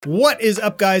What is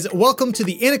up, guys? Welcome to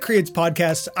the Anna Creates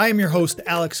podcast. I am your host,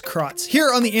 Alex Krotz.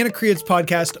 Here on the Anna Creates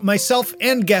podcast, myself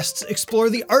and guests explore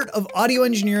the art of audio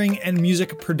engineering and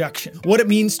music production, what it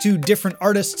means to different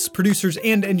artists, producers,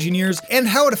 and engineers, and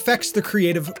how it affects the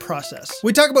creative process.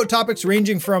 We talk about topics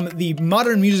ranging from the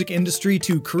modern music industry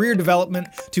to career development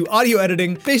to audio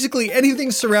editing, basically anything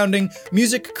surrounding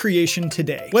music creation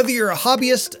today. Whether you're a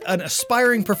hobbyist, an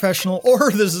aspiring professional,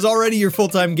 or this is already your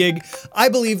full-time gig, I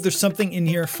believe there's something in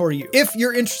here for you. If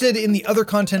you're interested in the other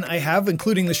content I have,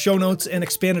 including the show notes and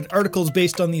expanded articles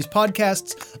based on these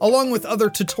podcasts, along with other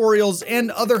tutorials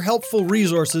and other helpful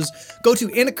resources, go to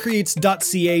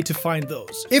annacreates.ca to find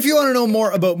those. If you want to know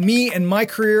more about me and my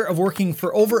career of working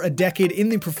for over a decade in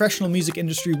the professional music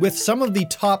industry with some of the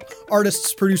top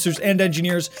artists, producers, and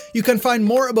engineers, you can find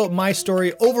more about my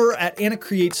story over at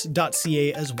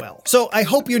annacreates.ca as well. So I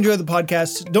hope you enjoy the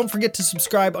podcast. Don't forget to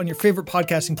subscribe on your favorite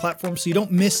podcasting platform so you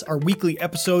don't miss our weekly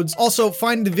episodes. Also,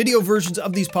 find the video versions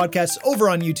of these podcasts over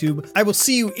on YouTube. I will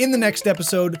see you in the next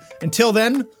episode. Until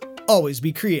then, always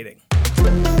be creating.